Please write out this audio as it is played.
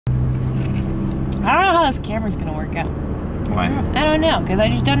this camera's gonna work out. Why? I don't know, because I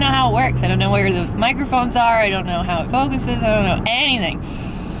just don't know how it works. I don't know where the microphones are. I don't know how it focuses. I don't know anything.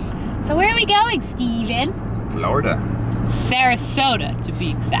 So where are we going, Steven? Florida. Sarasota, to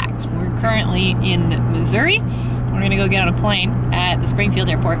be exact. We're currently in Missouri. We're gonna go get on a plane at the Springfield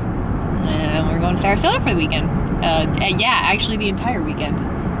airport. And we're going to Sarasota for the weekend. Yeah, actually the entire weekend.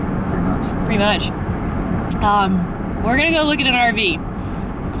 Pretty much. We're gonna go look at an RV.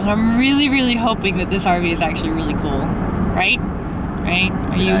 And I'm really, really hoping that this RV is actually really cool. Right? Right?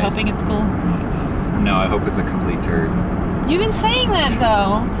 Are you hoping it's cool? No, I hope it's a complete turd. You've been saying that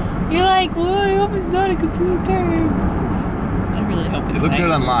though. You're like, well, I hope it's not a complete turd. I really hope it's It looked nice. good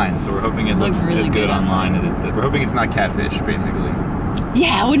online, so we're hoping it looks really as good online online. as it. We're hoping it's not catfish, basically.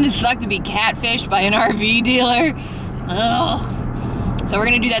 Yeah, wouldn't it suck to be catfished by an RV dealer? Ugh. So we're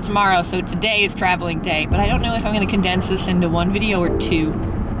gonna do that tomorrow. So today is traveling day, but I don't know if I'm gonna condense this into one video or two.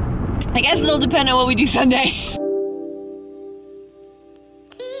 I guess it'll depend on what we do Sunday.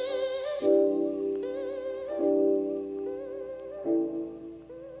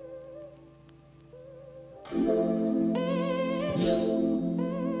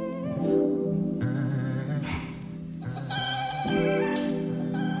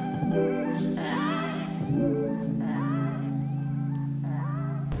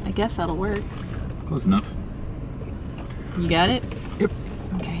 I guess that'll work. Close enough. You got it? Yep.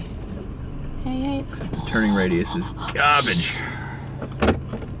 Okay. Hey. Except the turning radius is garbage.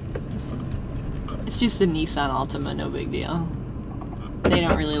 It's just a Nissan Altima, no big deal. They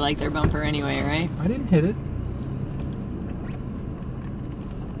don't really like their bumper anyway, right? I didn't hit it.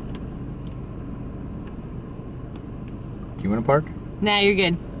 Do you want to park? Nah, you're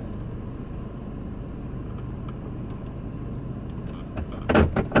good.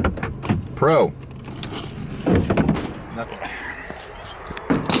 Pro. Nothing.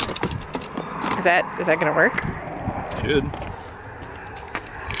 Is that gonna work? Should.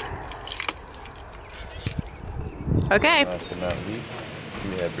 Okay. Last but not least,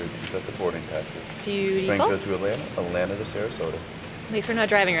 we have bridges at the boarding passes. Beautiful. Springfield to Atlanta, Atlanta to Sarasota. At least we're not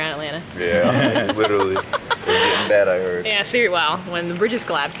driving around Atlanta. Yeah, literally. It's getting bad, I heard. Yeah, seriously, well, when the bridges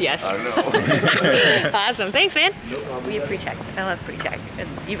collapse, yes. I know. Awesome. Thanks, man. We have pre-check. I love pre-check.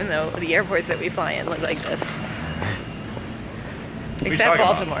 Even though the airports that we fly in look like this. Except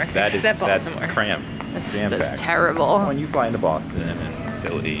Baltimore. That's cramped. That's Jam-packed. terrible. When you fly into Boston and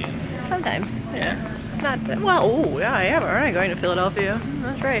Philly. And, Sometimes. yeah. Not that, well, oh, yeah, I am. All right, going to Philadelphia.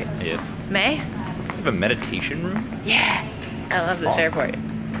 That's right. Yes. May? You have a meditation room? Yeah. I love this Awesome. airport.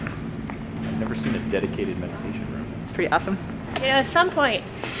 I've never seen a dedicated meditation room. It's pretty awesome. You know, at some point,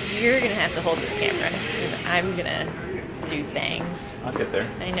 you're going to have to hold this camera. And I'm going to do things. I'll get there.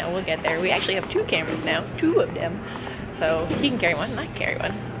 I know, we'll get there. We actually have 2 cameras now. 2 of them. So he can carry one and I can carry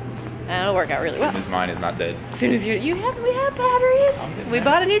one. And it'll work out really well. As soon as mine is not dead. As soon as we have batteries. We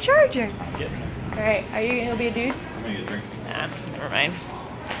bought a new charger. I'm getting there. All right, are you gonna be a dude? I'm gonna get drinks. Nah, never mind.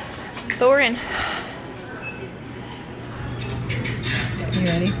 But we're in. You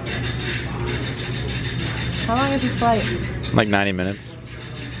ready? How long is this flight? Like 90 minutes.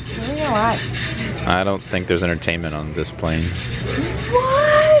 Really a lot. I don't think there's entertainment on this plane.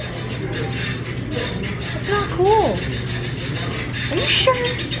 What? That's not cool. Are you sure?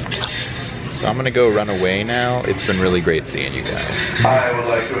 So I'm gonna go run away now. It's been really great seeing you guys. I would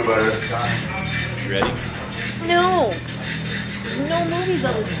like to advise this time. You ready? No. No movies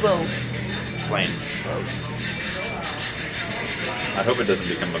on this boat. Plane. Boat. I hope it doesn't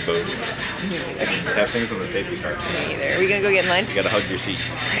become a boat. Have things on the safety car. Me either. Are we gonna go get in line? You gotta hug your seat.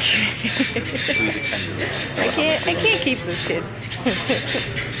 Squeeze it tenderly. I can't keep this kid.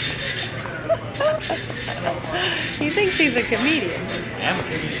 He thinks he's a comedian.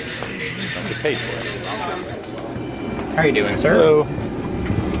 Amateur. Don't get paid for it. How are you doing, sir? Hello.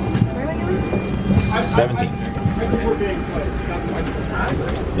 Where am I going? 17.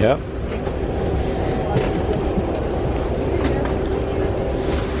 Yep.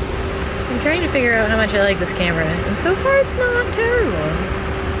 I'm trying to figure out how much I like this camera, and so far it's not terrible.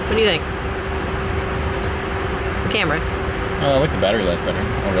 What do you think? The camera. I like the battery life better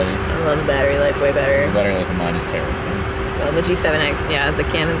already. I love the battery life way better. The battery life of mine is terrible. Well, the G7X, yeah, the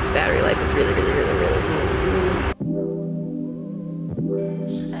Canon's battery life is really, really, really, really good.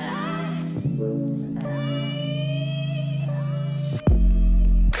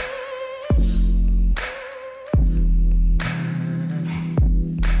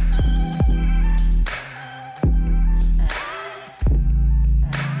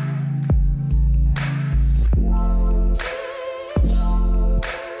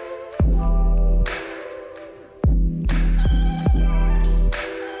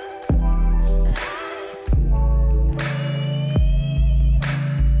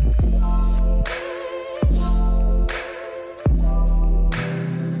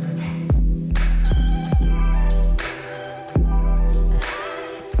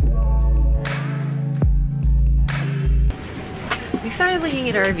 started looking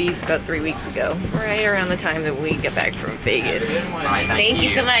at RVs about 3 weeks ago, right around the time that we get back from Vegas. Thank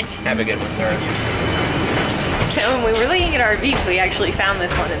you so much. Have a good one, sir. So when we were looking at RVs, we actually found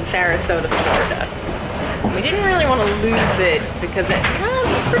this one in Sarasota, Florida. We didn't really want to lose it because it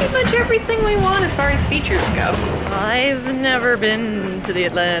has pretty much everything we want as far as features go. I've never been to the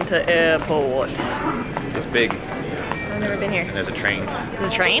Atlanta airport. It's big. I've never been here. And there's a train. The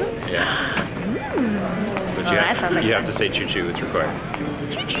train? Yeah. But Oh, that sounds like you fun. have to say choo-choo, it's required.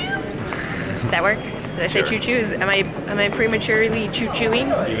 Choo-choo. Does that work? Did I say Sure. choo-choo? Am I prematurely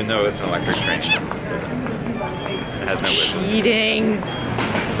choo-chooing? Even though it's an electric train. It has no whistle. Cheating.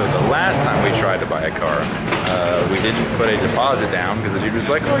 So the last time we tried to buy a car, we didn't put a deposit down because the dude was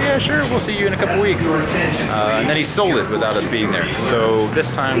like, oh yeah, sure, we'll see you in a couple weeks. And then he sold it without us being there. So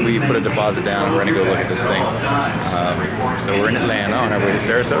this time we put a deposit down and we're gonna go look at this thing. So we're in Atlanta on our way to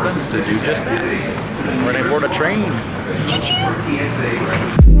Sarasota to do just that. We're gonna board a train.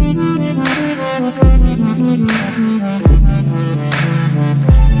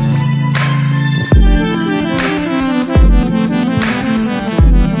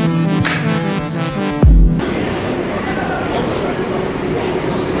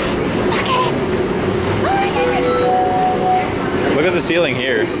 Look at the ceiling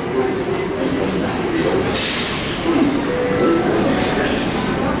here.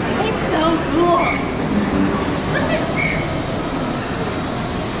 It's so cool.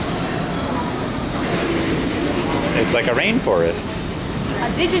 It's like a rainforest. A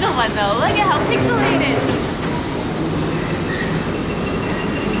digital one though. Look at how pixelated.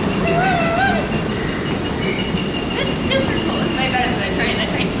 This is super cool. It's way better than the train. The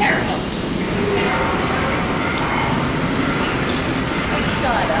train's terrible.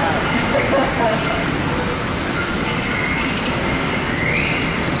 Shut up.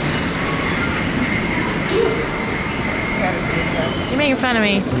 You're making fun of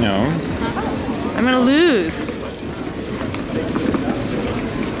me. No. I'm gonna lose.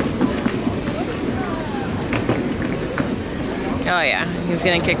 Oh yeah, he's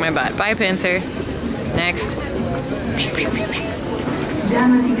gonna kick my butt. Bye, Pincer. Next.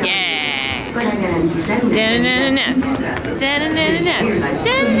 Yeah. Da-na-na-na-na. Da-na-na-na-na.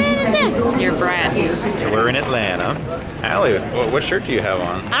 Da-na-na-na-na. Your breath. So we're in Atlanta. Allie, what shirt do you have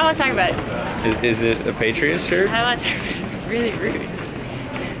on? I don't want to talk about it. Is it a Patriots shirt? I don't want to talk about it. It's really rude.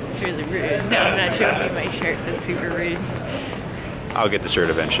 It's really rude. No, I'm not showing you my shirt. That's super rude. I'll get the shirt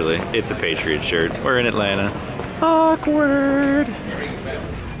eventually. It's a Patriots shirt. We're in Atlanta. Awkward.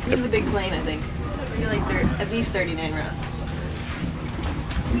 This is a big plane, I think. I feel like there are at least 39 rows.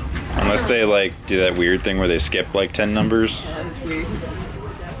 Unless they like do that weird thing where they skip like 10 numbers. Yeah, that's weird.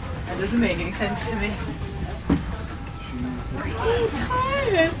 That doesn't make any sense to me. I'm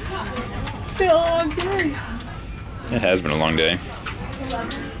tired. It's been a long day. It has been a long day.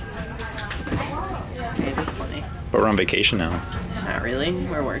 Okay, that's funny. But we're on vacation now. Not really.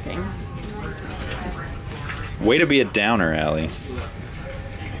 We're working. Way to be a downer, Allie.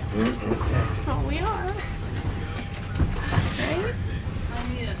 Oh, we are. Right?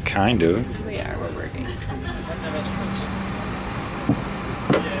 Kind of. We are. We're working.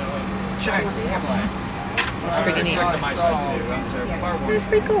 That's pretty neat. That's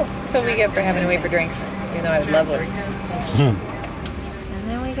pretty cool. That's what we get for having to wait for drinks, even though I would love one. And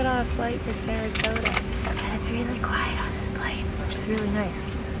then we got on a flight to Sarasota. And it's really quiet on this plane, which is really nice.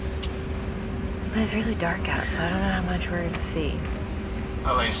 But it's really dark out, so I don't know how much we're going to see.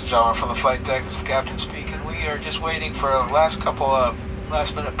 Well, ladies and gentlemen, from the flight deck, this is the captain speaking. We are just waiting for a last couple of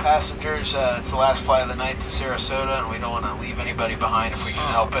last-minute passengers. It's the last flight of the night to Sarasota, and we don't want to leave anybody behind if we can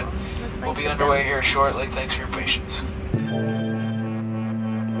help it. We'll be underway here shortly. Thanks for your patience.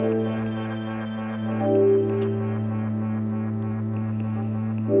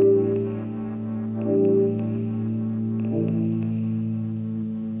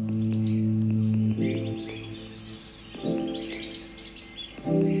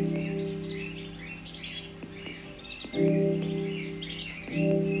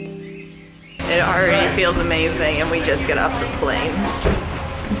 It already feels amazing, and we just got off the plane.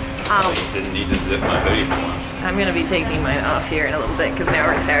 Didn't need to zip my hoodie for once. I'm going to be taking mine off here in a little bit because now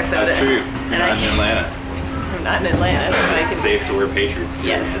we're in Sarasota. That's true. And You're not in Atlanta. I'm not in Atlanta. So I It's can, safe to wear Patriots gear.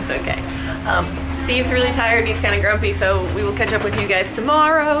 yes, it's okay. Steve's really tired. He's kind of grumpy, so we will catch up with you guys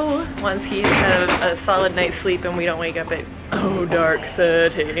tomorrow once he's had a solid night's sleep and we don't wake up at, dark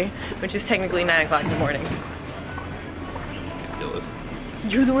 30, which is technically 9 o'clock in the morning. Ridiculous.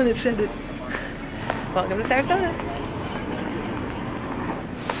 You're the one that said it. Welcome to Sarasota.